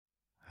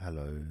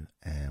Hello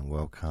and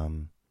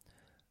welcome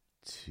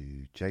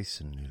to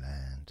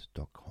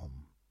jasonnewland.com.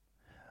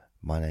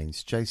 My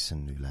name's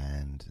Jason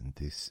Newland and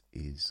this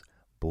is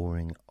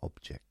Boring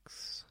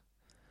Objects.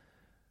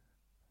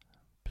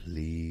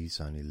 Please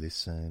only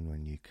listen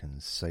when you can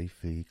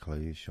safely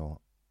close your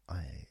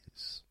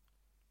eyes.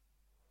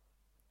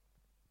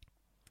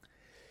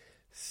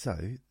 So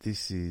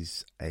this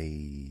is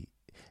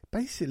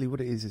basically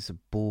what it is a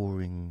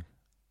boring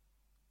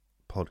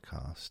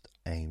podcast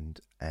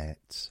aimed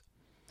at,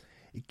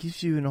 it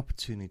gives you an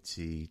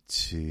opportunity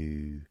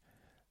to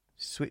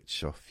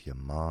switch off your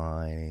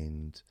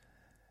mind,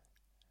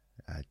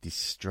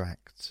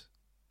 distract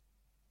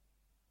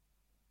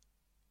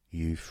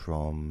you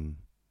from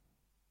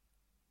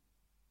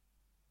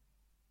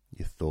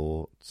your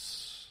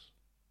thoughts,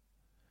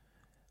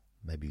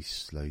 maybe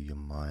slow your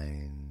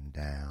mind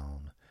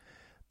down,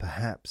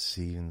 perhaps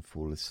even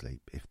fall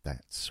asleep if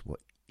that's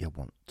what you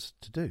want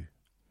to do.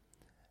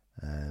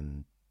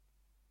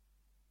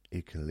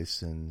 You can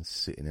listen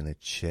sitting in a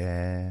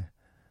chair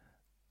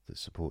that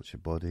supports your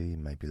body,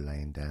 maybe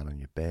laying down on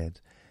your bed.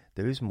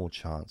 There is more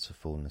chance of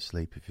falling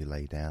asleep if you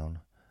lay down.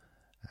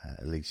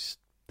 At least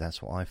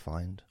that's what I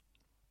find.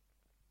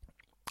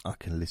 I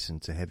can listen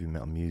to heavy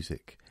metal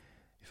music.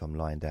 If I'm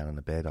lying down on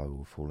the bed, I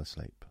will fall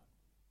asleep.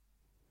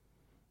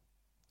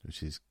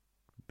 Which is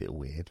a bit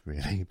weird,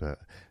 really, but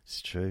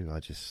it's true.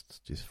 I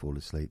just fall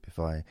asleep. If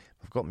I've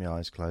got my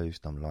eyes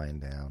closed, I'm lying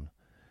down.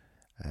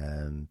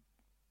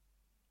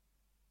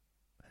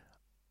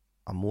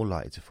 I'm more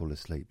likely to fall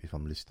asleep if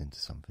I'm listening to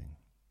something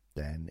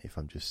than if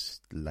I'm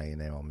just laying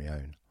there on my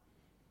own.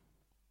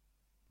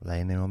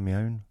 Laying there on my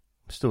own?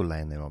 I'm still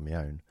laying there on my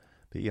own,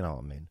 but you know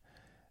what I mean.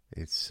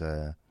 It's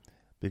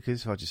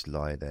because if I just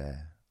lie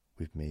there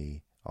with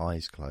me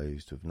eyes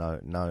closed with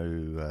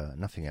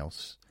nothing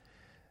else,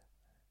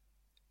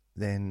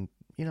 then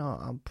you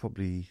know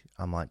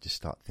I might just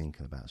start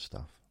thinking about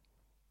stuff.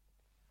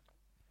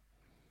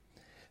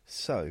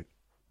 So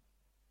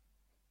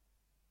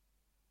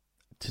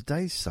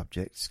today's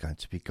subject is going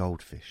to be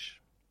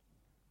goldfish.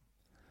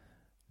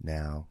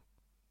 Now,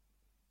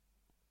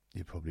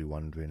 you're probably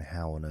wondering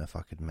how on earth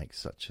I could make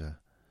such a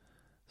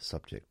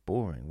subject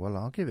boring. Well,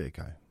 I'll give it a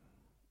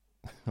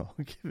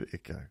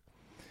go.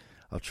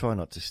 I'll try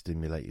not to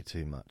stimulate you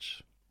too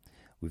much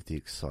with the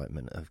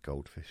excitement of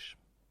goldfish.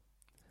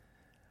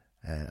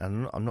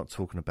 And I'm not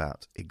talking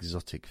about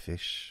exotic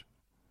fish.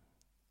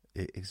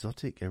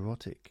 Erotic?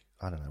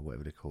 I don't know,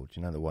 whatever they're called.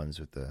 You know, the ones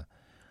with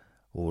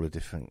all the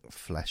different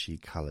flashy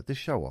colour. The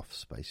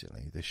show-offs,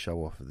 basically. The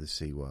show-off of the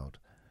SeaWorld.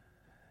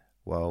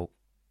 Well,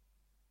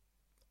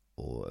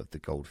 or of the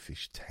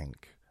goldfish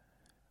tank.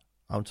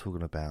 I'm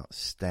talking about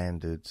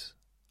standard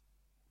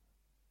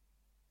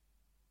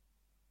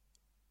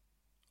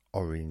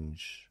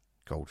orange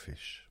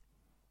goldfish.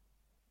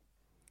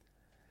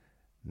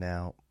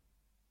 Now,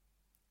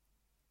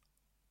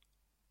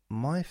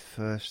 my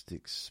first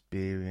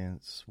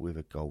experience with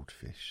a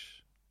goldfish,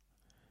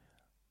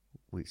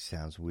 which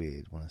sounds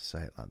weird when I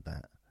say it like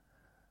that,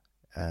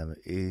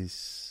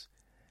 is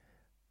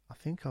I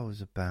think I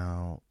was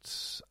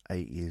about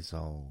 8 years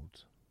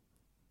old,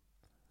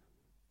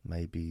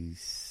 maybe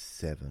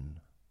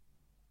 7,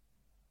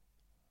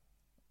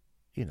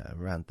 you know,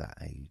 around that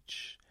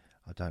age.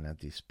 I don't have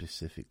the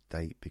specific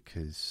date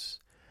because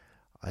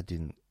I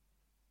didn't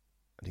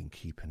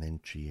keep an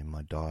entry in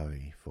my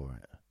diary for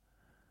it.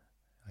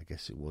 I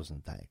guess it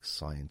wasn't that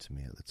exciting to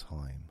me at the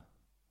time,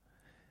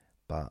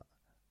 but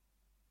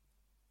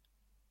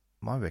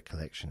my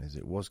recollection is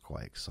it was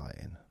quite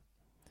exciting.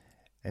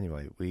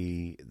 Anyway,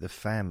 the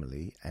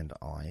family and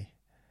I,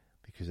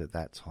 because at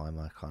that time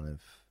I kind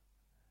of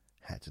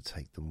had to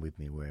take them with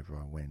me wherever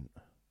I went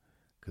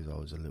because I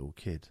was a little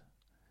kid.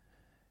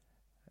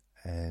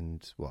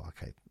 And, well,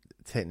 okay,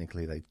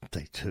 technically they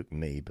took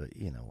me, but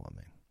you know what I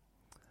mean.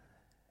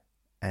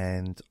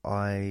 And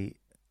I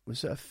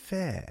was at a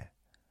fair,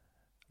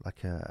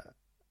 like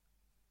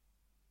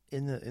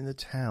in the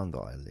town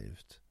that I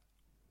lived.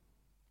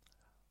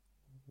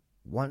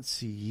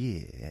 Once a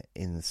year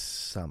in the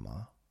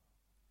summer,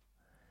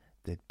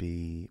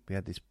 we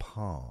had this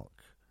park,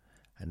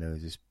 and there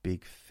was this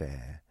big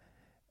fair,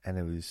 and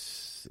it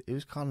was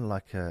kind of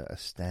like a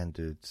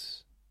standard.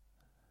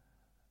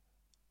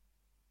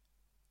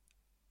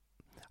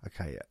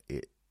 Okay,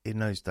 in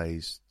those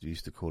days they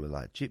used to call it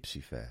like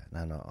gypsy fair.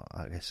 No,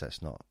 I guess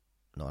that's not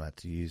allowed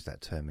to use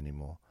that term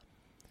anymore.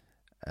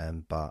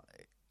 But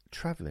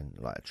travelling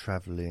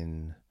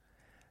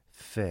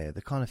fair,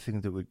 the kind of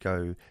thing that would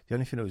go. The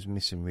only thing that was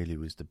missing really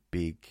was the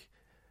big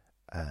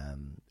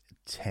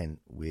tent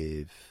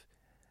with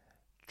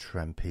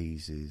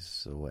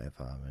trapezes or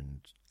whatever, and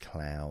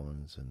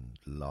clowns and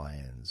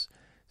lions.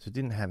 So it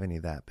didn't have any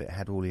of that, but it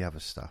had all the other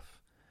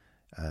stuff,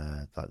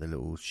 like the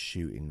little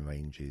shooting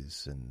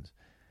ranges and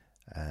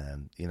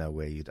you know,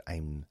 where you'd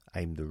aim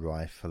the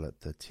rifle at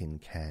the tin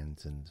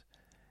cans and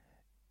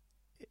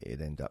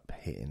it'd end up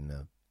hitting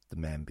the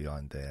man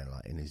behind there,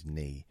 like in his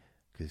knee,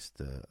 because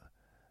the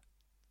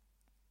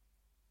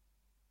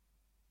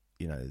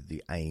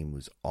aim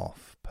was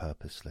off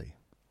purposely.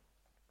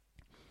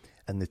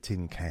 and the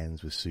tin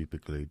cans were super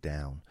glued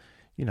down.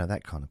 You know,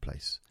 that kind of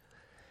place.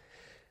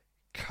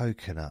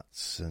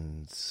 Coconuts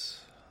and,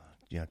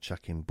 you know,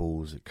 chucking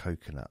balls at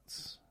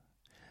coconuts.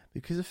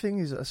 Because the thing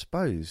is, I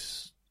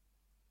suppose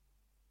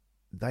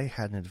they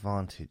had an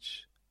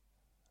advantage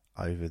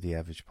over the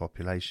average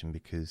population,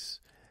 because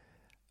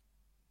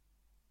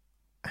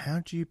how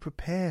do you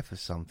prepare for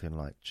something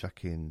like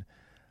chucking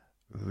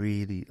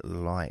really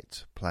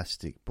light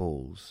plastic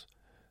balls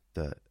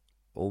that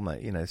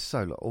almost, you know,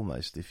 so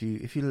almost if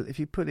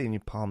you put it in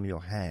your palm of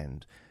your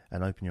hand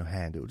and open your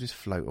hand, it will just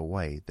float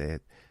away.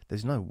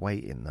 There's no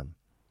weight in them.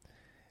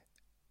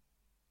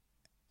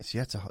 So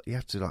you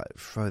have to like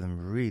throw them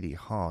really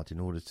hard in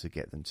order to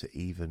get them to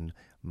even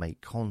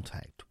make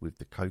contact with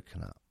the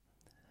coconut.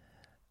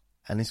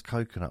 And this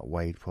coconut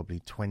weighed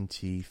probably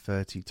 20,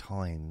 30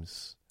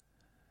 times,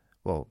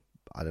 well,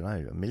 I don't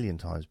know, 1,000,000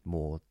 times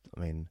more.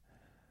 I mean,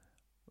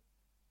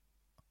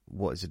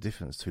 what is the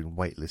difference between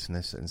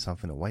weightlessness and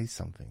something that weighs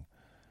something?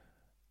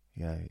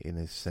 You know, in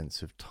a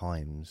sense of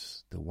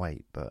times the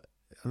weight, but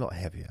a lot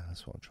heavier.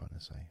 That's what I'm trying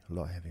to say. A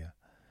lot heavier.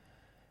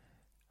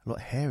 A lot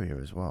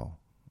hairier as well,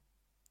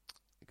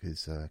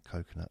 because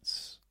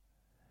coconuts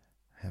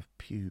have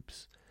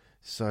pubes.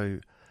 So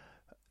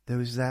there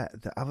was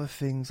that. The other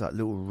things, like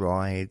little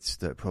rides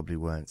that probably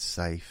weren't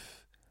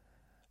safe.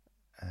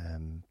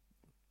 I'm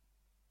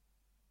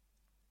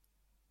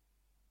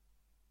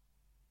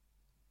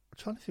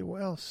trying to think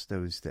what else there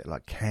was. There,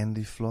 like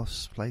candy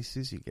floss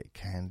places. You get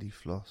candy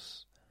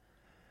floss.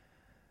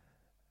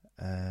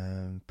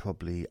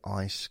 Probably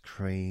ice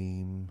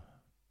cream.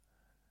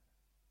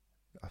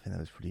 I think there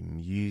was probably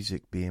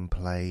music being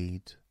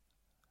played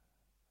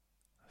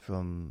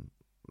from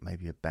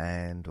maybe a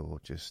band, or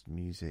just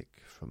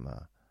music from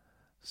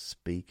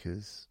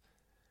speakers.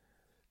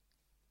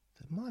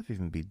 There might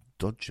even be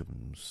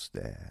dodgems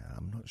there.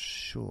 I'm not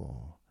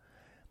sure.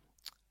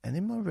 And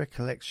in my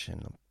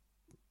recollection,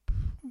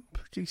 I'm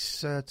pretty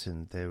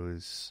certain there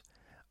was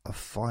a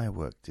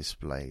firework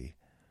display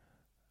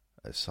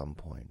at some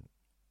point.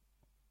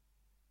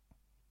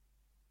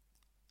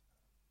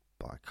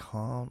 But I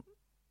can't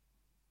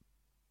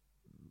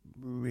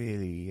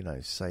really, you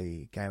know,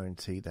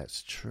 guarantee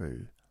that's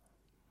true.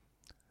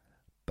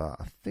 But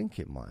I think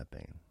it might have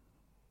been.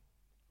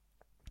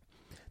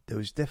 There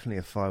was definitely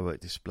a firework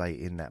display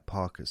in that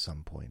park at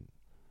some point.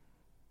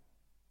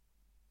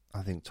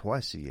 I think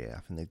twice a year.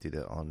 I think they did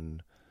it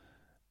on,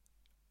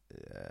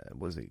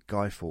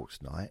 Guy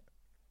Fawkes Night.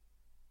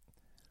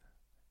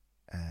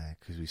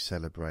 Because we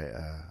celebrate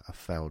a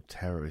failed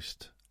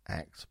terrorist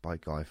act by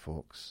Guy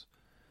Fawkes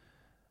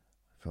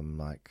from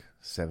like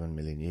 7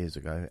 million years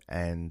ago.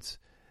 And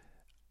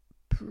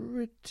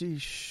pretty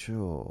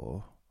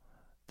sure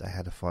they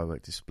had a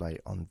firework display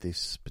on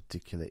this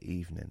particular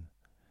evening.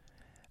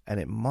 And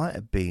it might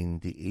have been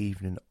the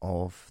evening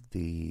of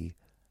the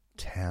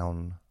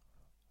town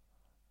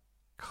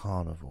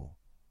carnival,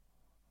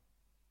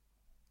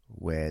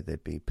 where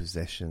there'd be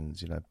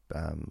processions, you know,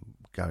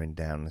 going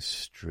down the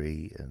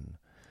street, and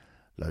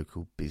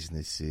local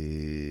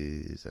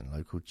businesses and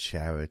local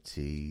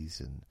charities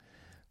and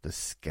the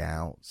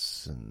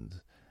Scouts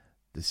and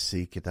the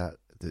Sea Cadet.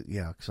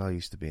 Because I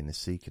used to be in the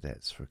Sea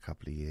Cadets for a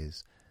couple of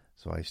years,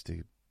 so I used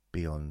to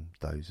be on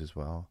those as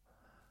well.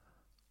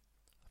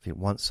 I think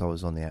once I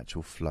was on the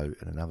actual float,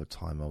 and another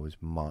time I was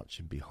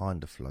marching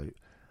behind the float,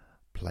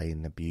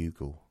 playing the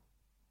bugle.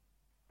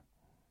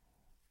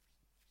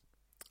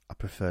 I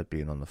preferred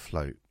being on the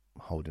float,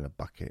 holding a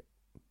bucket,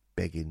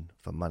 begging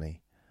for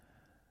money.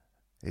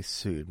 It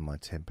suited my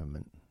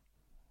temperament.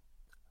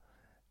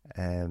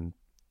 And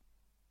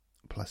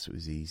plus it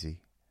was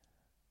easy.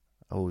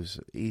 Always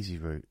easy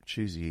route.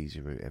 Choose the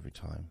easy route every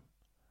time.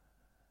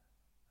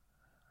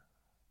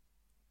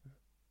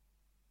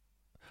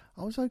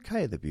 I was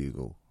okay at the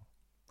bugle.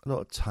 A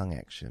lot of tongue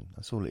action.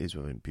 That's all it is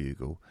with a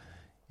bugle.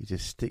 You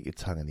just stick your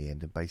tongue in the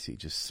end and basically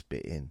just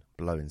spit in,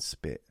 blow and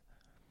spit.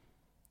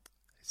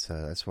 So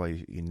that's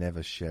why you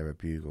never share a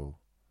bugle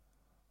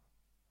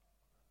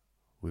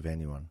with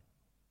anyone,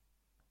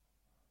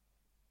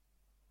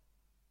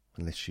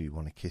 unless you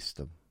want to kiss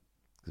them,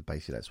 because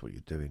basically that's what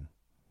you're doing.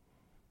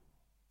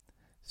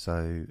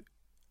 So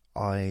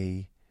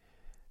I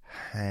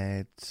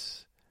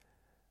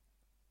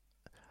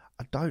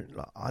don't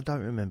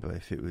remember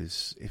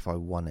if I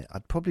won it.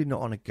 I'd probably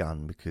not on a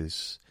gun,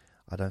 because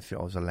I don't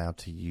think I was allowed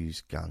to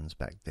use guns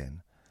back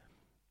then.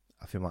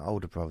 I think my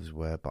older brothers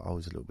were, but I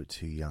was a little bit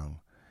too young.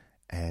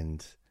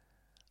 And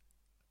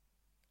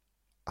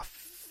I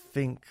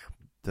think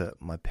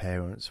that my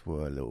parents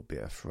were a little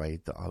bit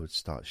afraid that I would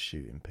start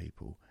shooting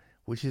people,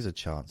 which is a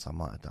chance I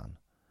might have done.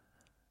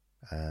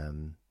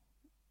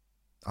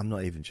 I'm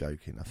not even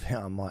joking. I think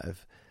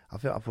I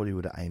probably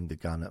would have aimed a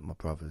gun at my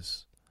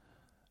brothers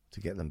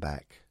to get them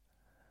back.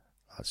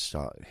 I'd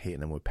start hitting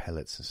them with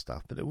pellets and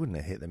stuff, but it wouldn't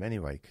have hit them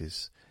anyway,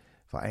 because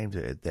if I aimed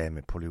it at them,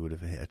 it probably would have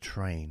hit a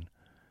train,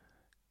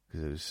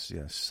 because it was, you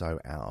know, so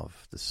out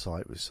of the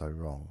sight, was so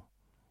wrong.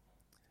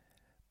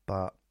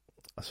 But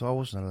so I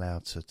wasn't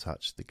allowed to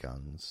touch the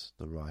guns,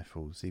 the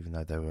rifles, even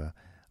though they were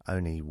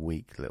only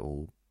weak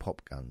little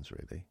pop guns,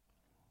 really,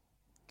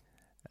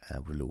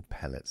 with little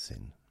pellets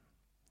in.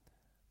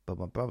 But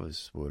my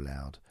brothers were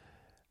allowed.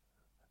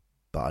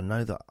 But I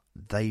know that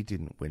they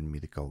didn't win me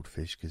the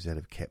goldfish because they'd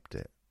have kept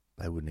it.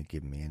 They wouldn't have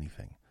given me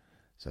anything.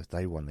 So if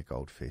they won the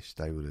goldfish,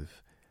 they would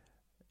have,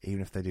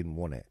 even if they didn't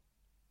want it.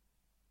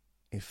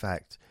 In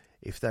fact,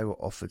 if they were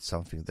offered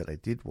something that they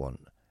did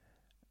want,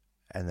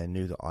 and they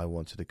knew that I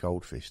wanted a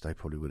goldfish, they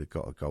probably would have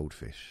got a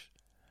goldfish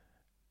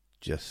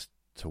just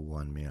to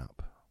wind me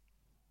up.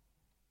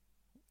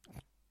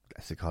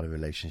 That's the kind of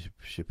relationship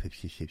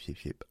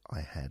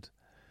I had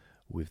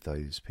with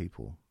those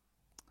people.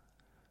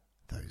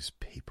 Those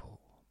people.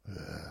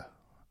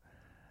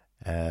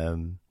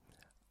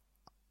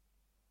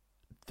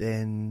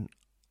 Then,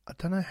 I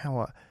don't know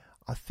how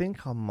I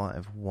think I might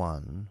have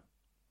won.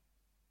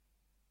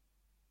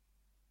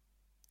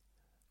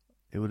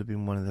 It would have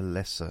been one of the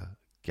lesser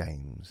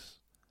games.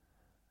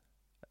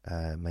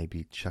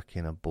 Maybe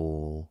chucking a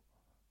ball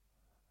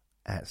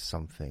at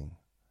something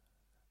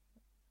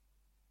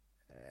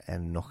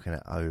and knocking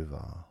it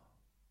over.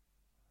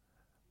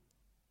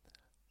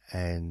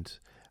 And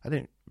I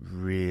didn't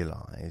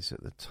realise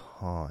at the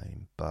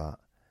time, but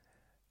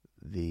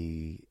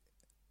the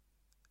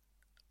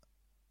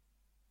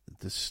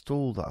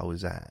stall that I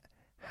was at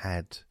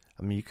had,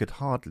 I mean, you could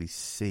hardly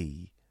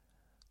see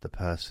the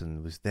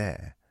person was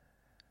there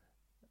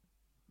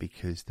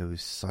because there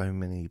was so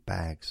many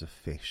bags of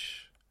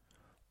fish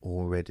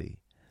already,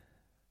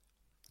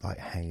 like,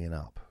 hanging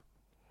up.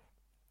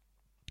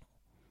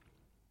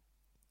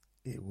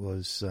 It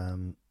was a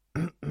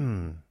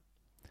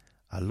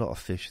lot of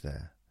fish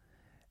there,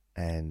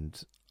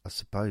 and I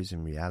suppose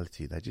in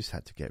reality they just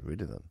had to get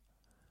rid of them.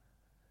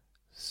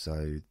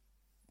 So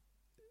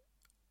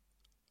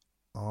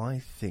I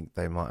think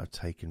they might have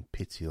taken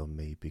pity on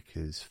me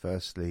because,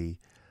 firstly,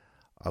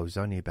 I was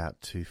only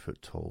about 2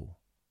 foot tall.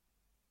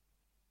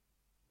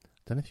 I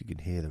don't know if you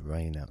can hear the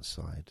rain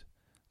outside.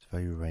 It's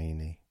very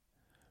rainy.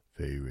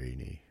 Very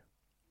rainy.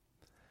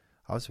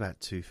 I was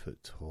about 2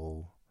 foot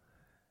tall.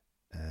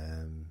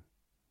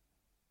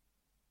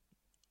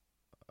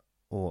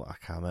 Or I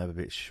can't remember,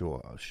 a bit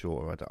shorter.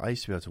 I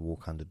used to be able to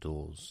walk under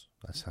doors.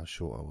 That's how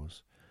short I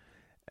was.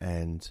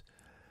 And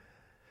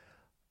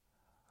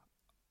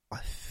I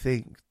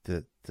think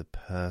that the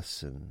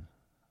person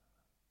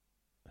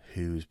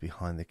who was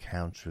behind the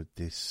counter at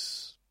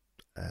this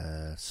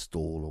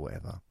stall or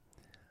whatever,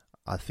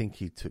 I think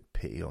he took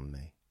pity on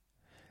me.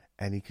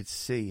 And he could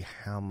see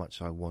how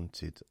much I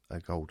wanted a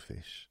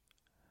goldfish.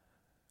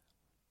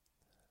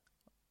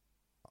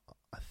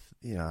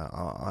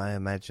 I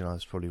imagine I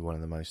was probably one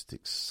of the most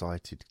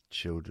excited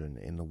children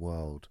in the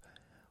world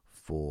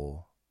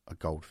for a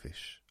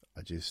goldfish.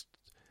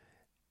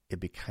 It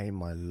became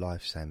my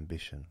life's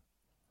ambition.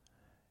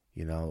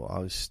 I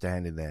was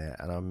standing there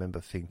and I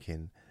remember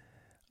thinking,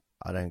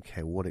 I don't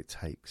care what it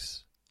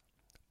takes,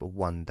 but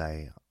one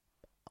day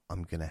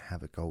I'm going to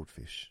have a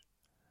goldfish.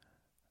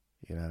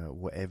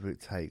 Whatever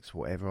it takes,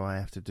 whatever I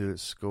have to do at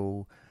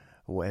school,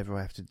 or whatever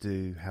I have to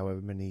do,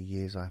 however many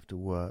years I have to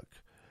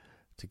work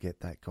to get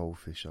that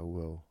goldfish, I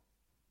will.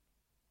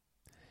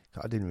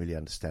 I didn't really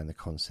understand the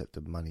concept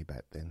of money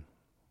back then.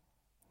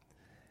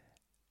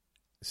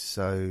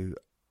 So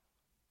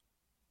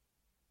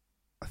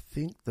I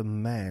think the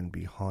man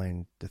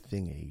behind the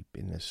thingy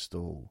in the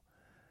stall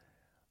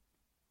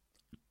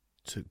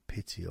took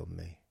pity on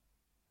me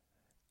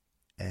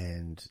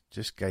and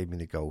just gave me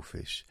the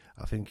goldfish.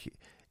 I think,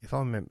 if I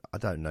remember, I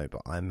don't know,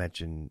 but I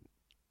imagine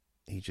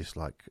he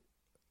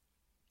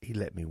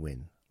let me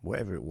win.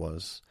 Whatever it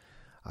was,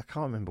 I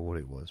can't remember what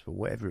it was, but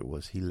whatever it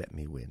was, he let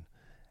me win.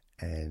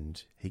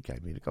 And he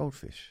gave me the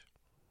goldfish.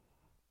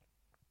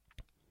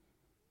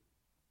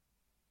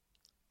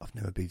 I've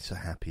never been so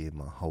happy in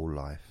my whole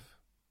life.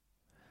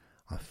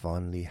 I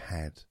finally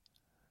had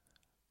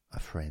a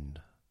friend.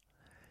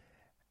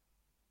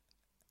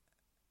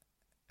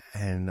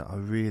 And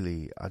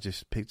I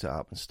just picked it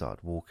up and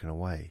started walking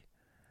away.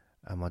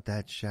 And my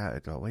dad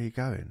shouted, like, "Where are you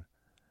going?"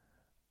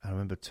 I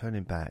remember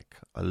turning back,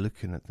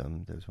 looking at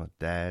them. There was my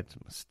dad,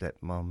 my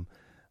stepmom,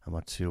 and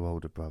my 2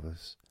 older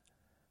brothers.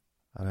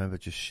 I remember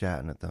just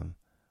shouting at them,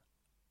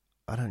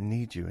 "I don't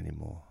need you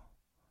anymore.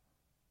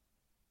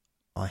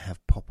 I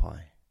have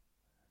Popeye."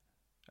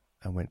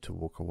 I went to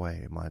walk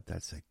away, and my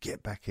dad said,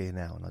 "Get back here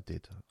now," and I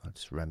did. I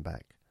just ran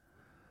back.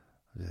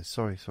 I said,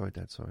 sorry,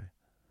 Dad, sorry.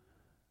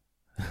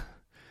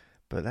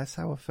 But that's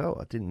how I felt.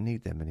 I didn't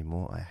need them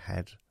anymore. I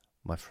had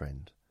my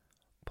friend,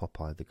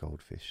 Popeye the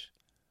goldfish.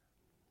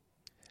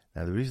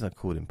 Now, the reason I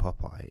called him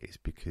Popeye is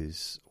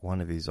because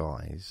one of his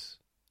eyes,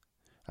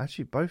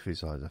 actually both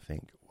his eyes, I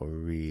think, were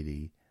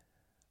really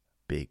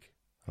big,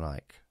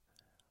 like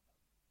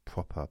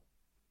proper,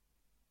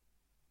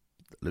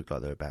 looked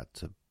like they're about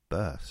to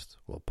burst,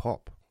 well,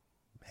 pop,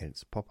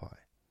 hence Popeye.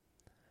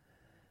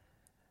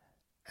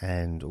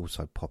 And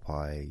also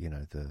Popeye,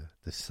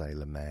 the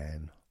Sailor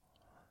Man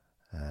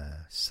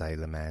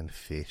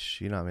fish,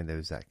 there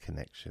was that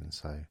connection.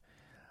 So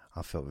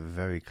I felt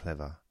very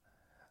clever.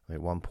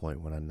 At one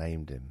point when I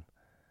named him,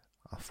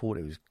 I thought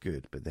it was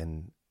good, but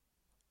then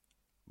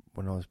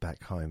when I was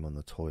back home on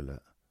the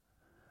toilet,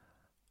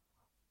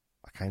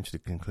 I came to the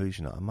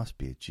conclusion that I must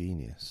be a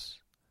genius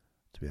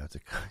to be able to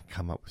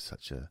come up with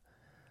such a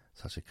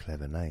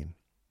clever name.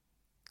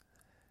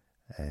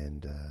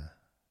 And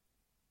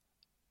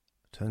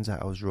turns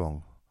out I was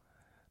wrong,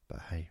 but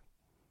hey.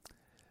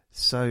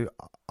 So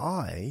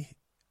I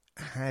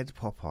had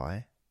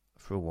Popeye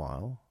for a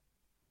while,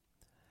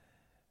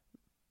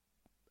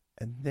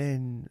 and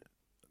then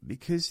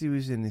because he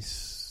was in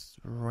this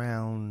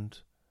round,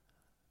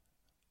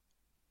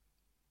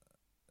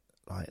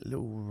 like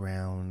little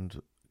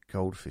round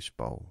goldfish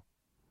bowl,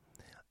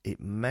 it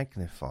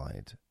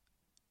magnified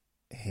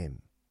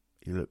him.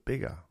 He looked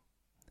bigger.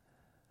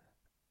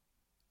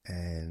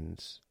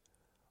 And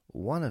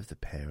one of the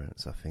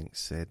parents, I think,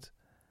 said,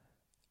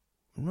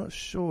 I'm not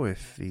sure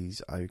if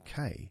he's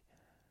okay,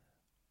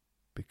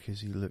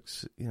 because he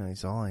looks,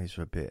 his eyes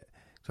are a bit,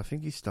 so I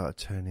think he started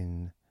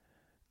turning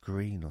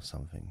green or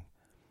something.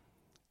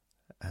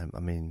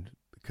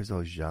 Because I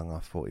was young, I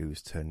thought he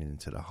was turning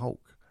into the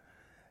Hulk.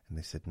 And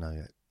they said,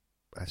 no,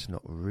 that's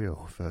not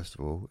real, first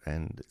of all,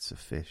 and it's a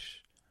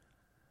fish.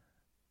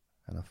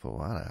 And I thought,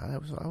 I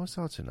was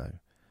hard to know.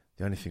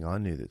 The only thing I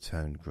knew that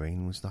turned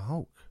green was the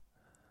Hulk.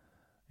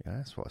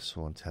 That's what I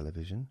saw on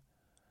television.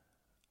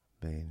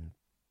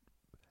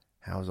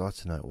 How was I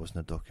to know it wasn't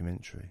a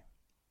documentary?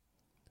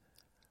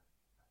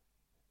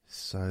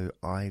 So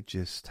I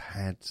just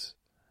had,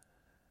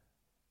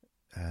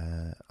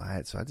 I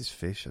had this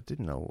fish. I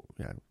didn't know,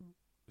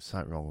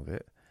 something wrong with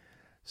it.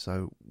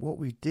 So what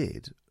we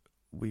did,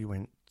 we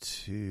went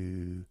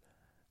to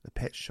the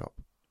pet shop,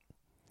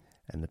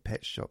 and the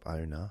pet shop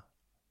owner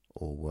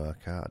or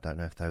worker, I don't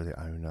know if they were the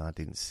owner, I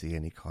didn't see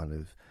any kind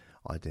of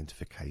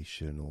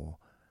identification or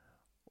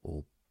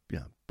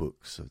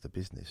books of the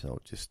business. I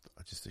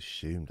just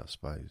assumed, I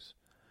suppose.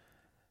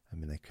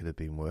 They could have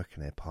been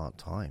working there part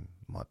time.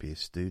 Might be a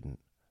student.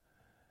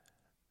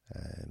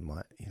 They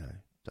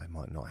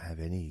might not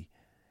have any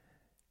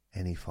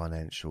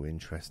financial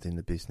interest in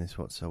the business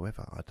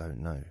whatsoever. I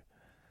don't know.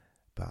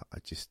 But I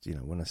just,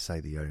 when I say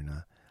the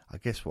owner, I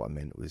guess what I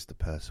meant was the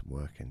person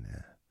working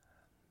there.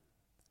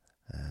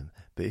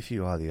 But if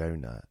you are the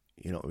owner,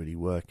 you're not really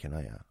working,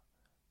 are you?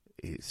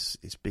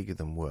 It's bigger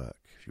than work.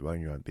 If you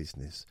own your own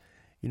business,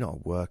 you're not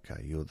a worker.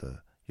 You're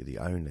the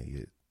owner.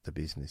 The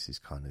business is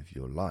kind of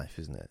your life,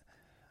 isn't it?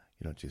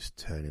 You're not just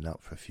turning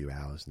up for a few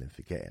hours and then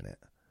forgetting it.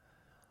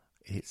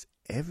 It's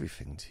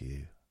everything to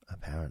you,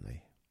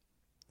 apparently.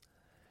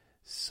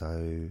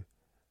 So,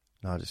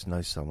 I just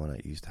know someone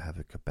that used to have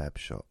a kebab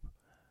shop,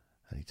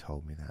 and he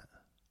told me that.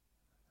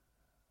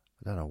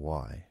 I don't know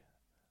why.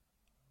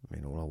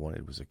 All I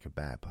wanted was a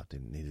kebab. I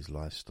didn't need his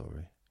life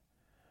story.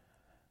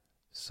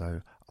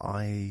 So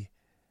I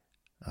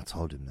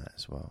told him that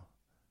as well,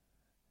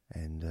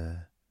 and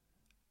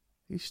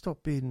he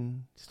stopped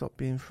being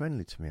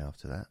friendly to me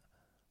after that.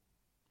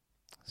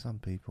 Some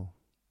people,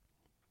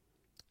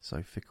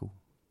 so fickle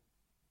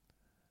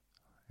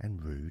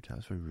and rude. That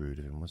was very rude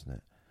of him, wasn't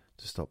it,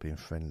 to stop being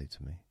friendly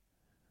to me.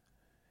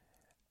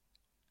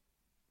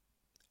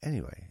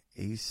 Anyway,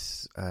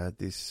 this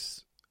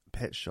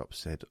pet shop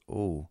said,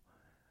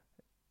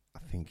 I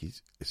think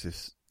it's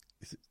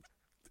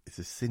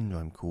a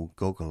syndrome called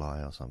goggle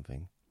eye or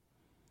something,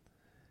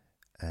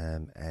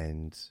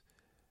 and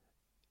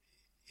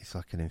it's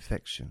like an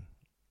infection.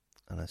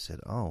 And I said,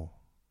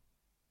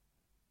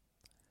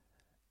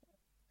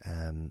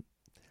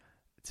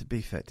 to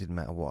be fair, it didn't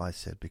matter what I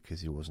said,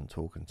 because he wasn't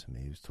talking to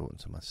me, he was talking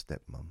to my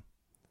stepmom.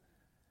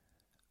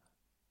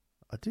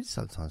 I did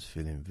sometimes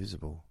feel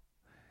invisible,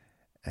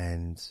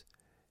 and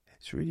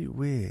it's really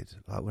weird.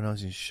 Like when I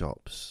was in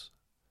shops,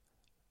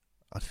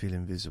 I'd feel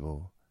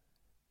invisible.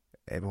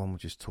 Everyone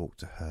would just talk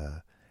to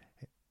her.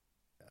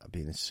 I'd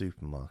be in a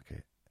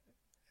supermarket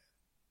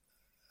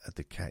at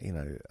the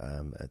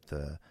at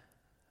the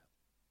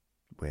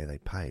where they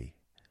pay,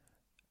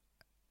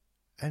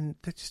 and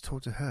they'd just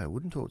talk to her.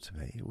 Wouldn't talk to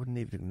me. Wouldn't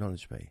even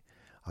acknowledge me.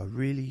 I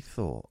really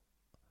thought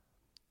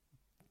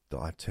that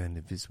I turned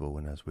invisible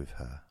when I was with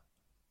her.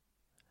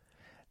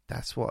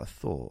 That's what I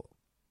thought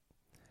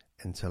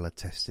until I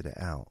tested it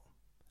out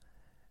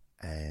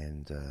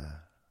and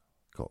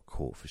got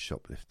caught for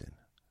shoplifting.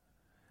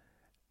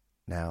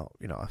 Now,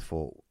 I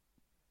thought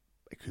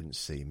they couldn't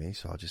see me,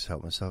 so I just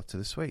helped myself to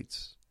the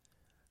sweets.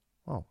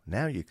 Well,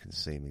 now you can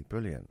see me.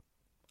 Brilliant.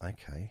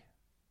 Okay,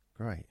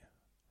 great.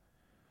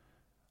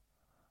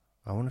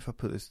 I wonder if I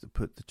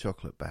put the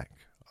chocolate back,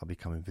 I'll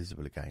become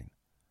invisible again.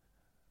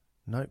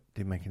 Nope,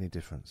 didn't make any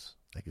difference.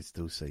 They could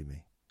still see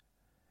me.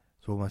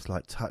 It's almost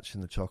like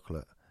touching the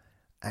chocolate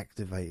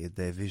activated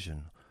their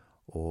vision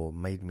or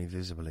made me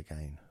visible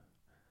again.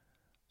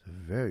 It's a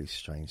very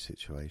strange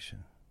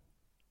situation.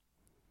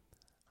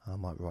 I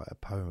might write a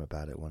poem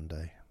about it one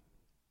day.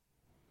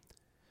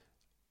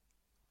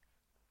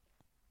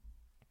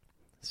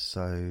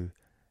 So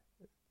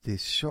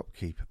this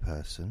shopkeeper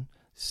person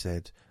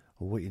said,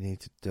 well, what you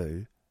need to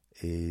do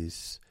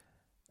is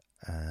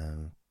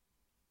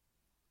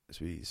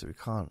so we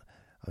can't,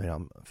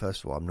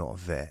 first of all, I'm not a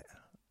vet.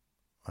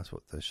 That's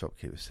what the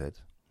shopkeeper said.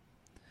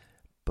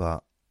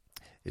 But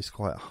it's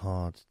quite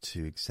hard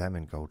to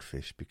examine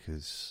goldfish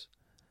because,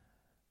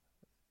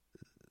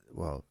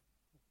 well,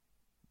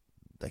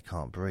 they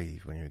can't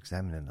breathe when you're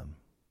examining them.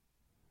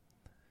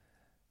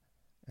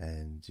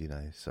 And,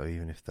 so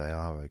even if they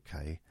are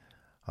okay,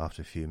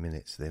 after a few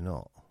minutes they're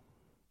not.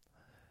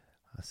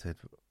 I said,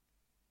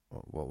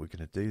 what are we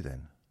going to do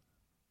then?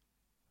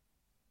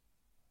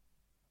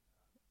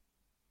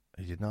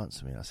 He didn't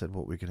answer me. I said,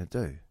 what are we going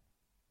to do?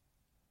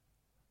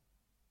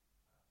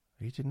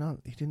 He didn't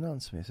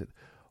answer me. I said,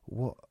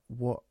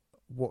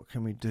 what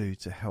can we do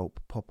to help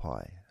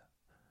Popeye?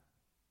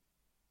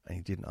 And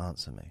he didn't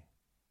answer me.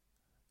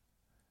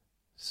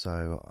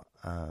 So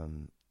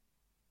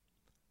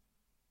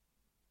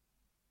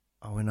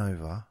I went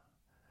over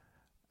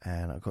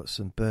and I got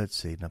some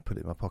birdseed and I put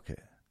it in my pocket.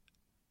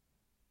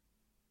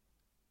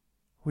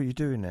 What are you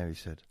doing now? He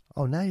said.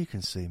 Oh, now you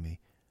can see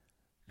me.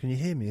 Can you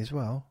hear me as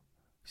well?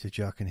 He said,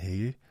 yeah, I can hear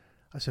you.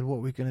 I said, what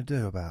are we going to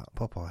do about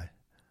Popeye?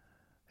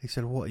 He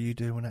said, what are you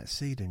doing with that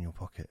seed in your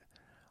pocket?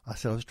 I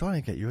said, I was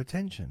trying to get your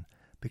attention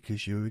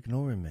because you were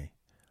ignoring me.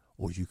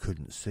 Or you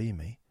couldn't see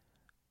me.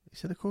 He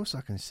said, of course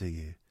I can see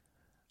you.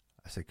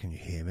 I said, can you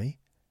hear me?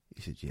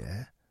 He said,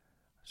 yeah.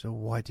 So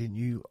why didn't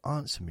you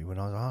answer me when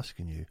I was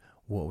asking you,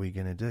 what are we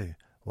going to do?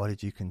 Why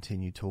did you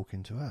continue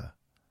talking to her?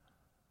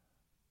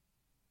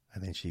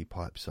 And then she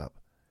pipes up,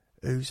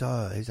 who's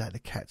her? Is that the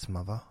cat's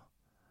mother?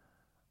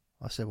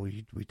 I said, well,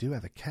 we do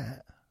have a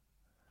cat.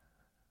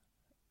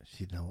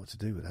 She didn't know what to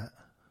do with that.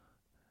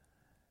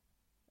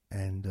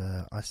 And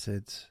I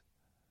said,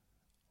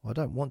 well, I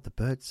don't want the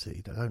bird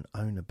seed. I don't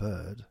own a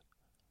bird.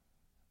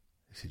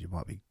 He said, you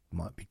might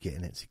be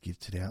getting it to give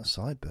to the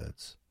outside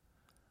birds.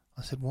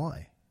 I said,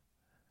 why?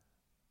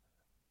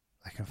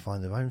 They can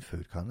find their own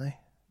food, can't they?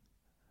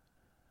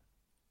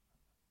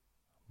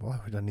 Why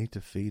would I need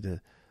to feed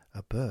a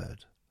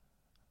bird?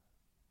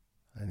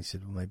 And he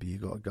said, well, maybe you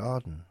got a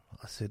garden.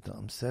 I said,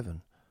 I'm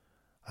 7.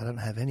 I don't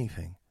have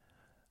anything.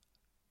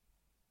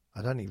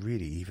 I don't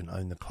really even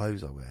own the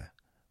clothes I wear.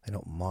 They're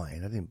not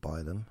mine. I didn't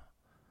buy them.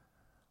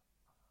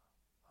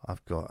 I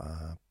got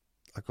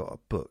a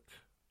book,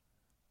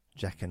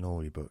 Jack and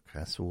Ori book.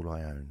 That's all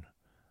I own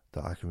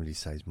that I can really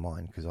say is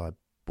mine because I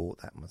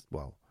bought that.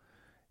 Well,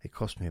 it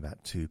cost me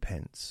about 2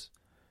 pence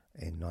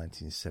in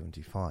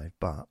 1975,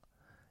 but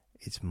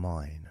it's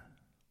mine.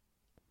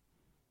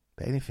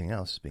 But anything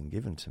else has been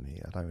given to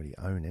me. I don't really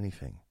own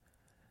anything.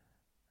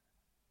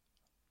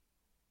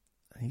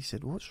 And he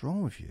said, what's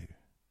wrong with you?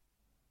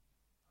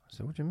 I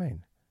said, what do you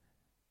mean?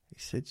 He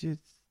said, you're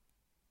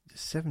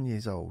 7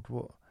 years old.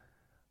 What?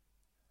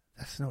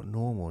 That's not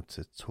normal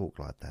to talk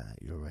like that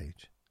at your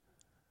age.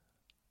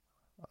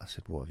 I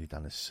said, what, have you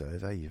done a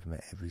survey? You've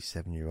met every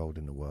 7-year-old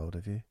in the world,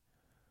 have you?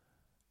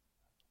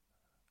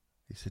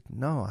 He said,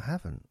 no, I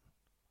haven't.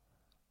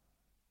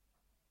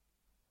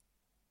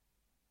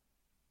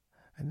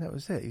 And that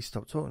was it. He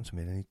stopped talking to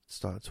me and he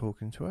started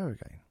talking to her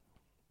again.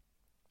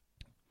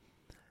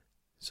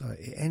 So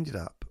it ended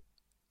up,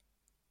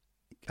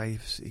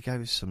 he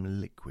gave us some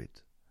liquid,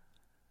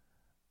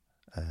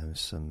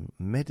 some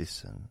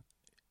medicine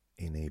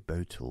in a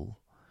bottle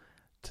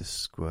to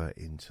squirt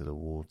into the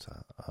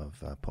water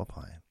of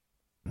Popeye.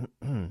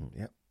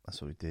 Yep,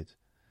 that's what he did.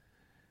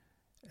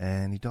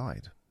 And he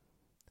died.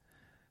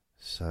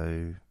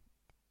 So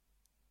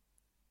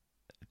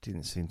it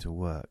didn't seem to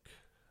work,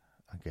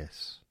 I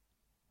guess.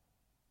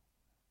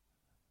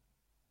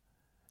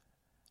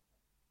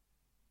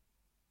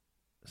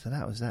 So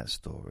that was that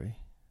story.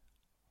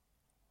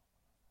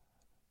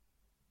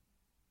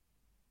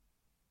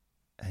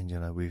 And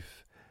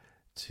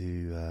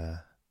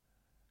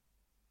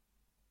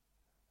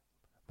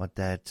my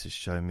dad, to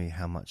show me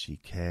how much he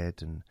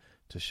cared and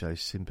to show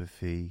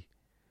sympathy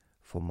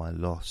for my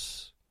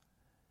loss,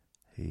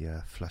 he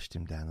flushed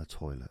him down the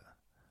toilet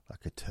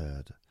like a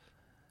turd.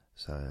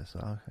 So I was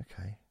like, oh,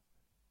 okay,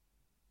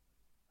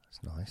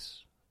 that's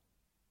nice.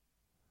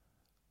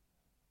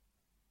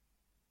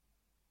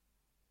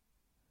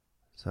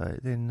 So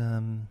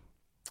then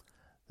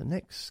the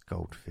next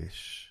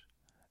goldfish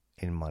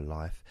in my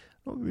life,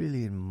 not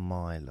really in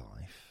my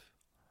life,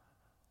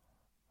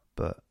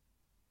 but,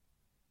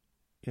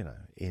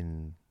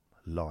 in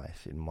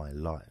my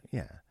life,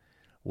 yeah,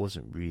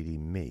 wasn't really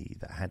me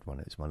that had one,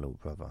 it was my little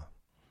brother.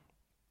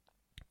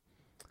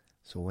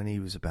 So when he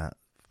was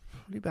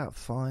probably about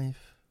 5,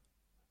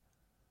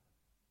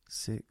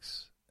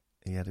 6,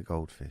 he had a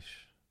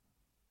goldfish.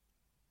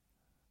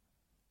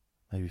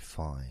 Maybe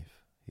 5.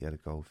 He had a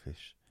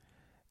goldfish,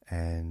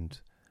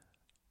 and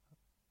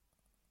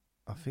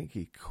I think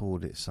he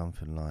called it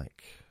something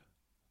like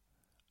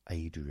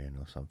Adrian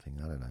or something,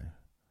 I don't know.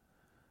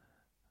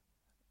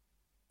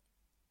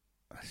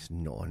 That's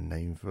not a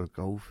name for a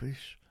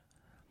goldfish.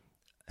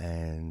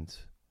 And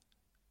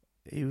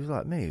he was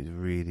like me, he was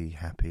really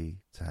happy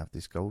to have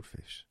this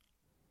goldfish.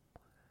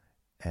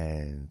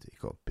 And it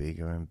got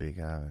bigger and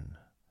bigger, and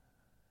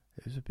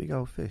it was a big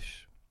old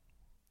fish.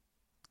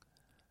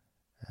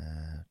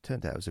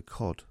 Turned out it was a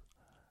cod,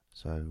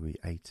 so we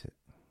ate it.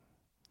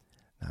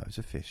 No, it was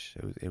a fish.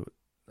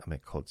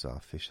 Cods are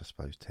fish, I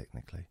suppose,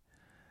 technically.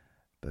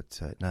 But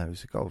no, it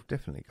was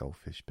definitely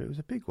goldfish, but it was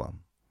a big one.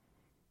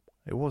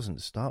 It wasn't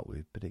to start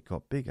with, but it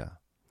got bigger.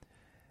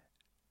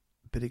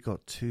 But it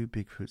got too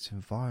big for its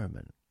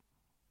environment,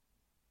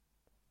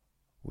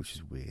 which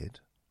is weird,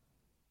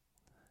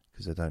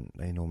 because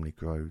they normally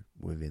grow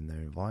within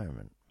their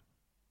environment.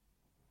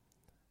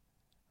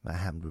 That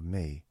happened with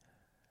me.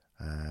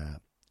 I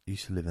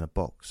used to live in a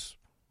box,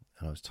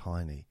 and I was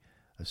tiny.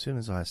 As soon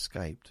as I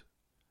escaped,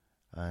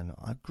 and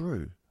I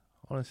grew.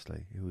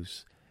 Honestly, it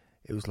was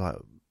like,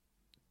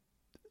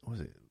 what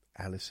was it,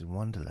 Alice in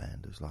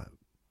Wonderland? It was like,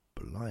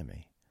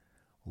 blimey,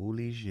 all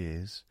these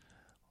years,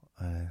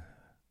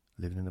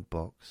 living in a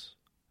box,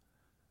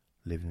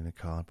 living in a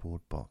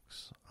cardboard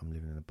box. I'm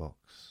living in a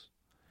box,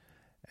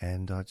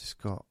 and I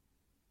just got,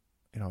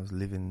 I was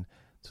living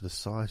to the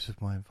size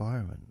of my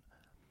environment,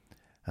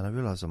 and I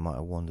realised I might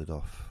have wandered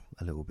off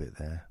a little bit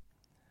there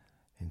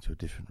into a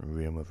different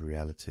realm of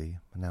reality.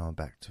 But now I'm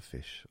back to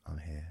fish. I'm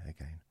here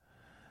again.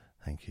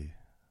 Thank you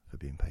for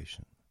being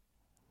patient.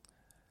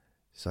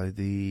 So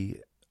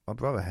my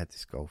brother had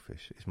this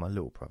goldfish. It's my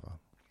little brother.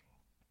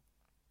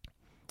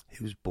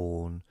 He was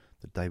born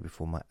the day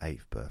before my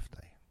 8th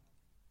birthday.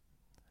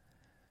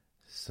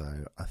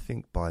 So I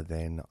think by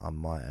then I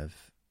might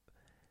have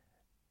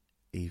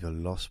either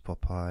lost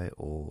Popeye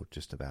or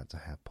just about to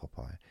have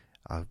Popeye.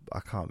 I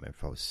can't remember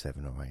if I was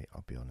 7 or 8,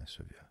 I'll be honest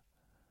with you.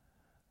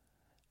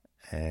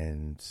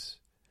 And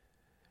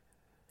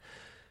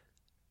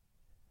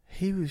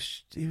he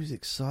was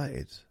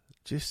excited,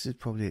 just as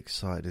probably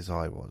excited as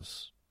I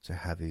was to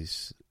have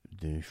his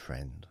new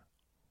friend.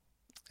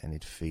 And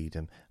he'd feed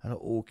him. And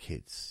all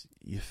kids,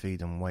 you feed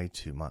them way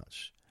too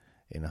much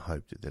in the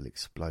hope that they'll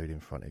explode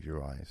in front of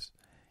your eyes.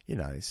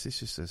 It's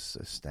just a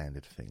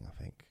standard thing,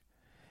 I think.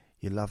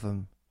 You love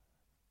them.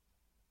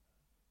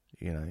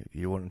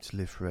 You want them to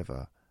live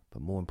forever,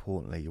 but more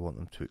importantly, you want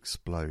them to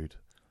explode.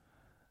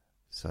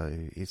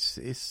 So it's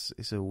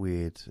a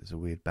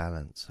weird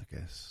balance, I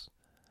guess.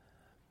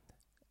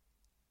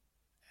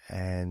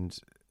 And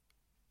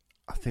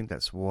I think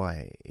that's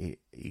why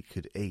he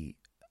could eat,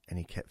 and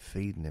he kept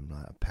feeding him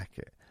like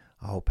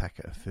a whole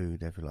packet of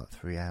food every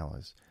 3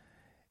 hours.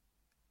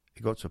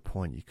 It got to a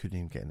point you couldn't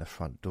even get in the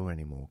front door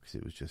anymore because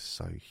it was just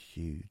so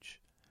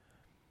huge.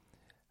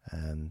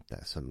 And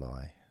that's a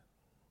lie.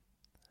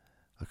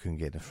 I couldn't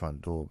get in the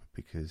front door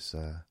because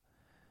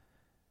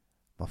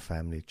my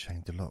family had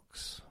changed the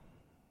locks.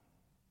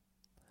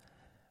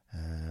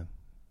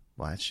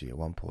 Well, actually, at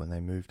one point they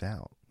moved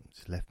out.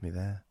 Just left me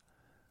there.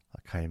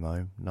 I came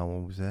home, no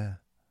one was there.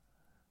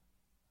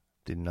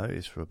 Didn't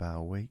notice for about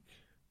a week.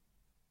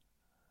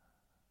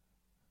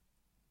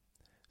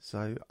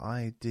 So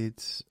I did,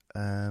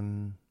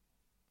 that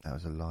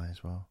was a lie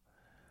as well.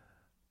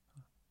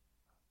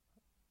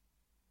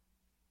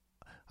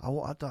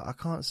 I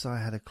can't say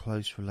I had a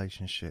close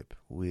relationship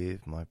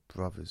with my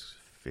brother's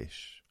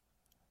fish,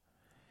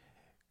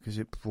 because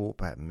it brought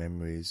back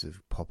memories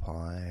of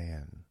Popeye,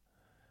 and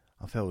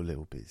I felt a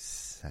little bit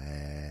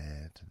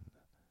sad and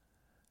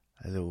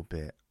a little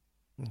bit,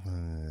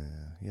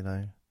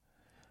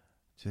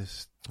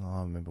 just, I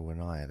remember when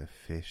I had a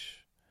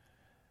fish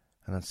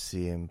and I'd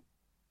see him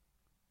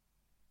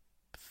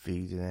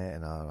feeding it,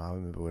 and I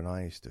remember when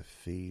I used to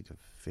feed a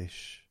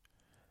fish,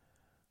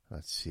 and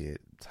I'd see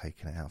it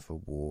taking it out for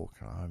a walk,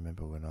 and I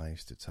remember when I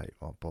used to take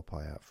my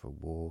Popeye out for a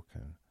walk,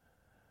 and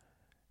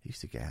he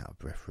used to get out of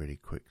breath really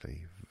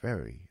quickly,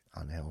 very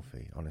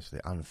unhealthy, honestly,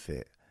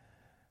 unfit,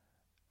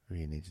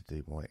 really need to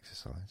do more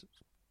exercise.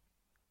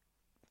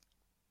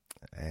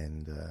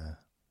 And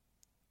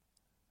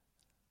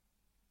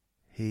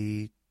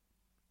I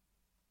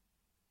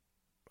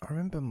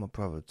remember my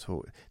brother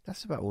talk.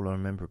 That's about all I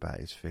remember about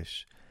his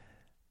fish.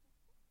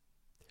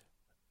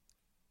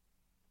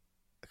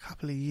 A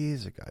couple of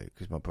years ago,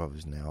 because my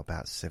brother's now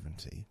about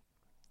 70,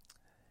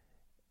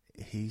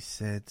 he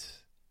said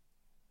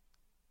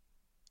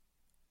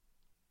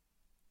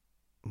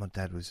my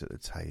dad was at the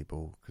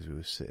table, because we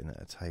were sitting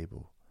at a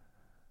table.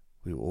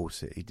 We were all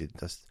sitting.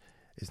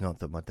 It's not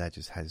that my dad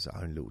just has his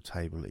own little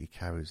table that he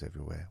carries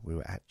everywhere. We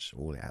were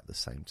all at the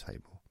same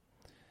table.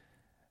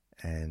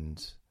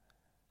 And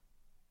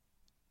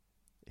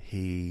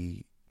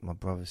my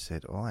brother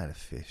said, I had a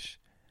fish,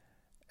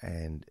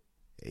 and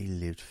he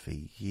lived for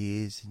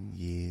years and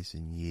years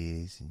and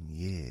years and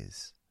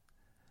years.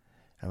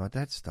 And my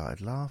dad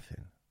started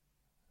laughing.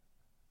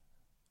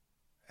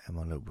 And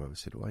my little brother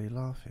said, why are you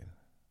laughing?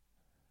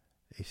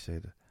 He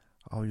said,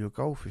 your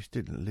goldfish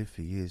didn't live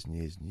for years and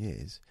years and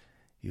years.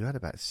 You had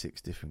about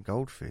 6 different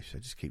goldfish. They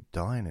just keep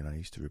dying, and I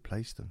used to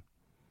replace them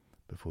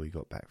before you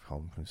got back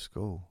home from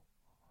school.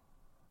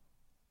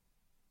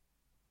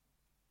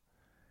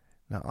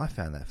 Now, I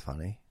found that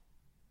funny.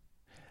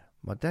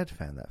 My dad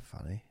found that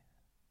funny.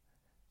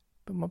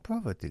 But my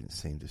brother didn't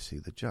seem to see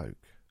the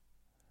joke.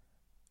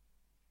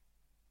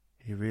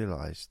 He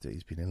realised that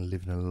he's been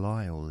living a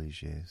lie all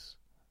these years.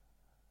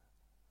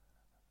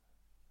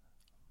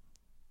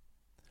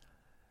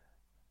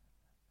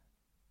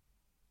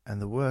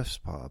 And the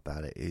worst part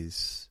about it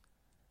is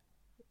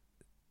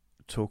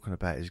talking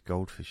about his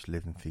goldfish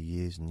living for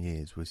years and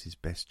years was his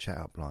best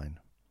chat-up line.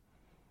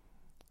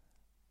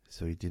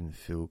 So he didn't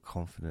feel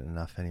confident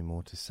enough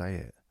anymore to say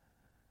it.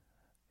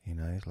 You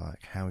know,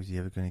 like, how is he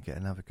ever going to get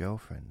another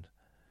girlfriend?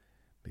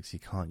 Because he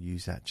can't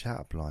use that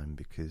chat-up line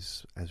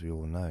because, as we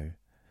all know,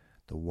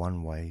 the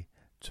one way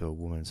to a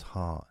woman's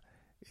heart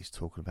is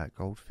talking about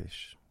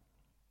goldfish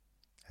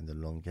and the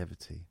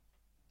longevity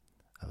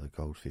of a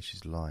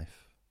goldfish's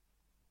life.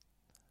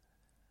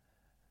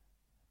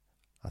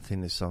 I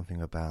think there's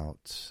something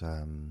about,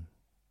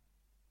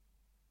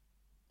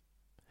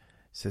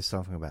 says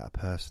something about a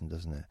person,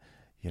 doesn't it?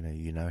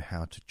 You know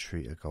how to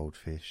treat a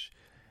goldfish,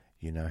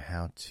 you know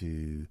how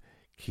to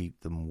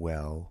keep them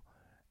well,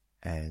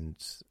 and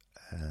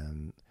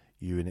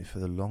you're in it for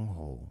the long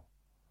haul,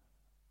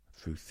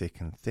 through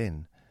thick and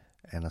thin.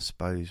 And I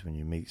suppose when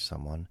you meet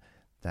someone,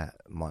 that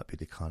might be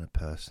the kind of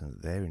person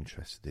that they're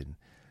interested in,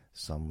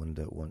 someone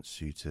that wants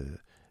you to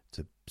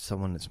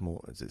someone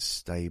that's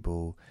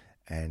stable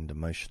and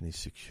emotionally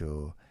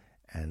secure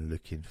and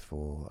looking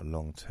for a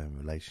long-term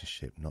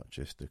relationship, not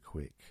just a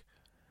quick,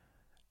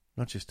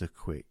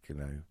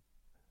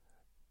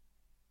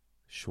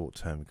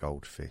 short-term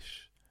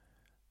goldfish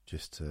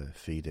just to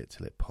feed it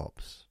till it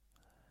pops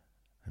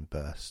and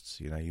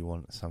bursts. You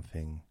want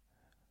something,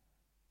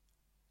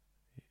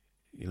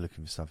 you're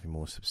looking for something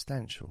more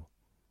substantial.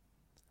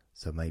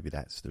 So maybe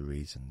that's the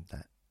reason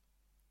that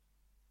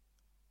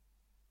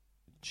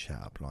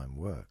chat-up line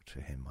worked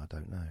for him. I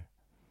don't know.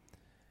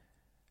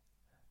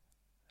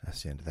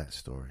 That's the end of that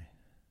story.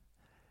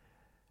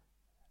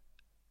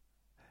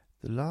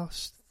 The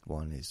last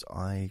one is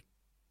I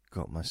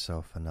got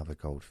myself another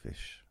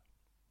goldfish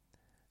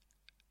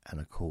and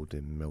I called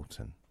him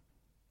Milton.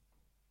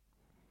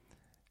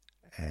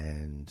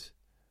 And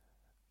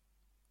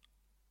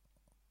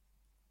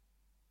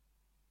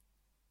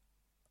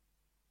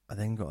I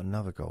then got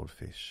another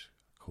goldfish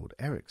called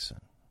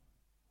Erickson,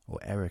 or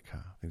Erica.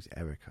 I think it's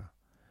Erica.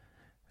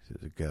 It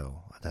was a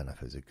girl. I don't know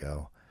if it was a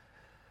girl.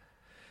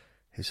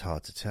 It's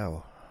hard to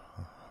tell.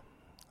 I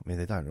mean,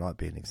 they don't like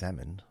being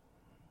examined.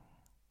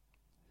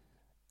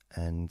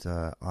 And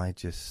I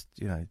just,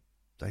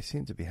 they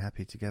seem to be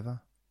happy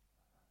together.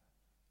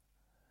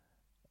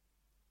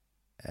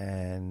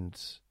 And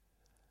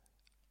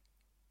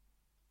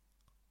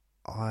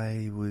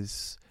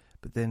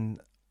but then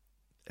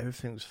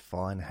everything was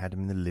fine. I had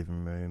them in the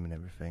living room and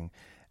everything.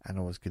 And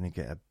I was going to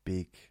get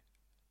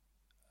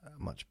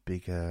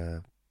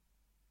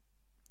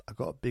I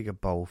got a bigger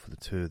bowl for the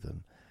two of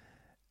them.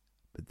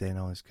 But then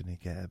I was going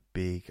to get a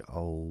big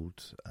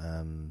old,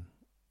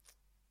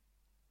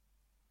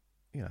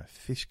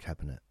 fish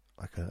cabinet,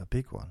 like a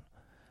big one,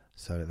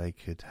 so that they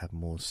could have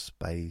more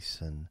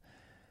space and,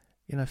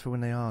 for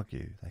when they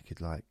argue, they could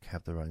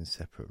have their own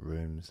separate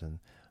rooms and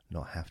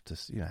not have to,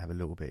 have a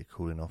little bit of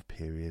cooling off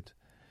period.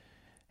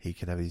 He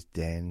could have his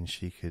den,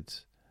 she could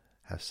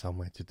have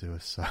somewhere to do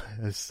a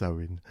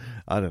sewing.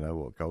 I don't know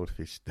what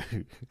goldfish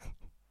do.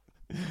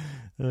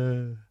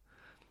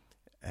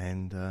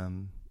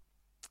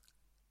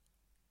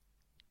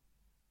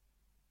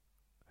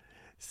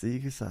 So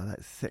you can say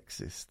that's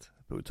sexist,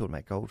 but we're talking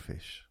about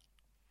goldfish.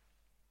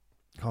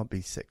 Can't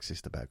be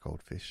sexist about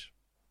goldfish.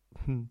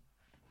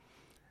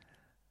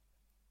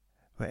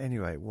 But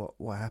anyway,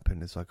 what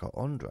happened is I got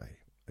Andre,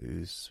 who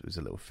was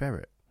a little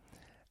ferret,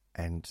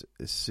 and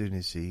as soon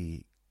as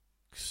he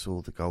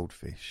saw the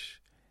goldfish,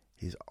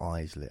 his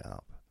eyes lit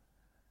up.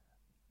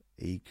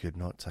 He could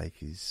not take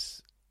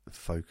his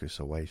focus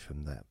away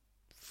from that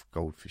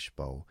goldfish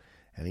bowl,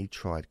 and he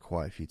tried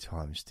quite a few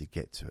times to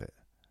get to it.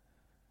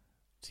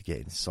 To get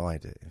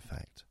inside it, in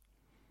fact.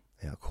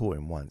 I caught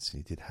him once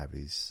and he did have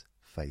his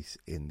face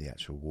in the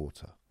actual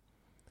water.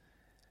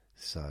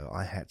 So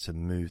I had to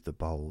move the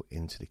bowl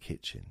into the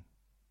kitchen.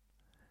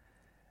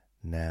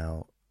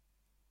 Now,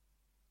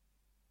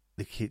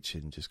 the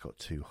kitchen just got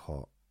too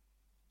hot.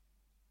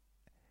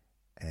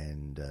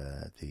 And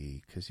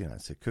because,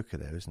 it's a cooker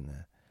there, isn't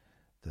there?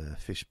 The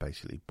fish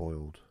basically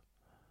boiled.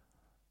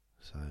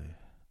 So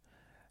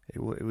it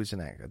was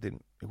an act.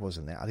 It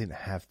wasn't that. I didn't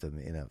have them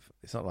in a.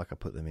 It's not like I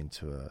put them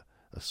into a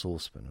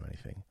saucepan or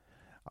anything.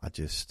 I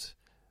just,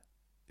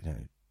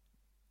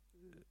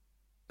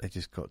 they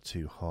just got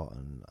too hot,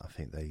 and I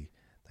think they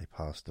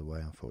passed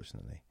away,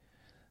 unfortunately.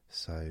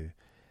 So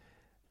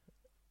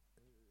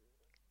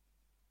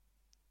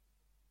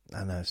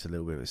I know it's a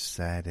little bit of a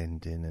sad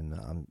ending,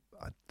 and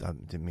I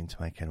didn't mean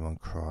to make anyone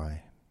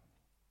cry.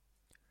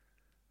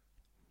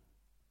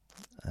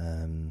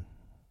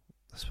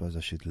 I suppose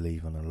I should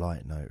leave on a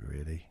light note,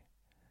 really.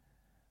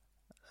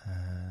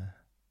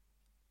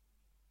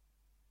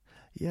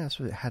 Yeah,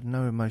 so it had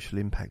no emotional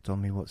impact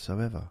on me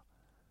whatsoever.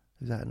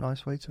 Is that a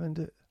nice way to end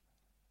it?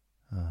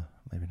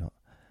 Maybe not.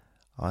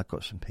 I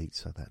got some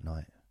pizza that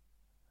night.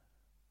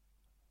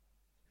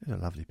 It was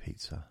a lovely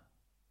pizza.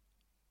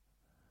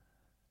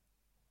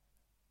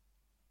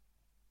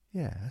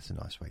 Yeah, that's a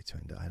nice way to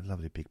end it. I had a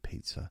lovely big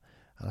pizza,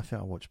 and I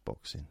think I watched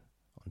boxing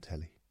on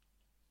telly.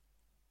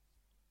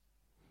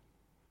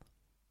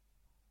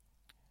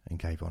 And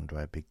gave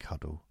Andre a big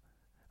cuddle.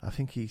 I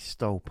think he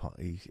stole.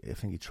 I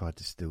think he tried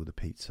to steal the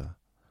pizza.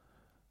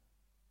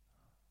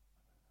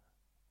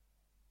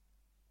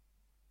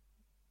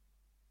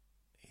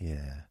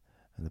 Yeah,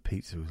 and the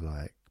pizza was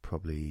like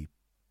probably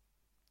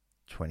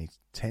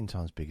 10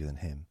 times bigger than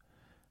him,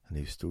 and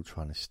he was still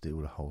trying to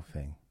steal the whole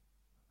thing.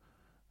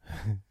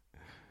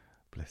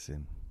 Bless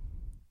him.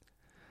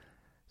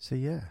 So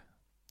yeah,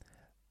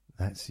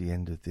 that's the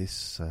end of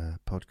this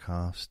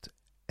podcast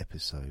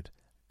episode,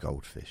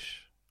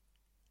 Goldfish.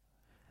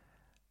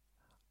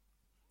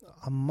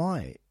 I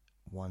might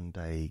one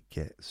day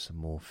get some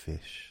more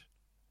fish,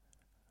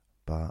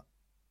 but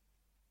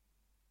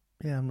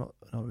yeah, I'm not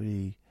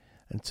really.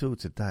 Until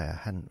today, I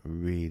hadn't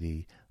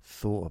really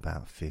thought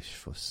about fish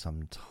for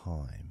some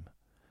time.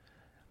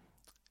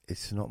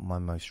 It's not my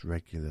most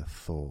regular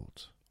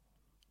thought.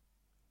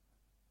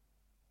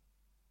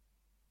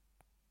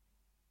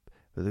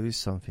 But there is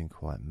something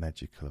quite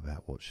magical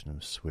about watching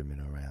them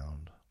swimming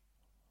around.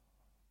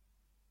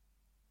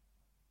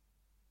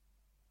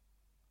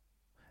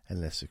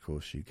 Unless, of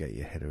course, you get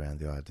your head around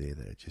the idea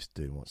that they're just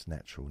doing what's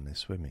natural when they're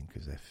swimming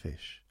because they're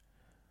fish.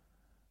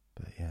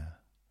 But yeah.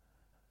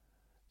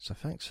 So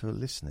thanks for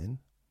listening,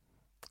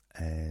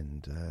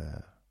 and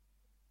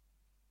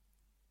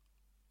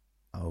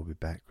I'll be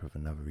back with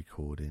another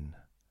recording,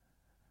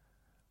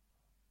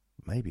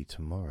 maybe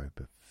tomorrow,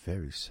 but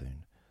very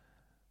soon.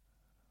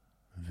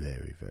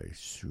 Very, very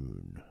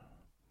soon.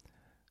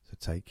 So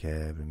take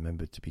care.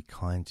 Remember to be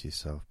kind to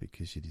yourself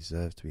because you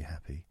deserve to be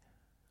happy.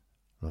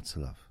 Lots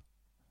of love.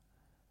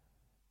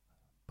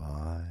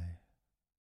 Bye.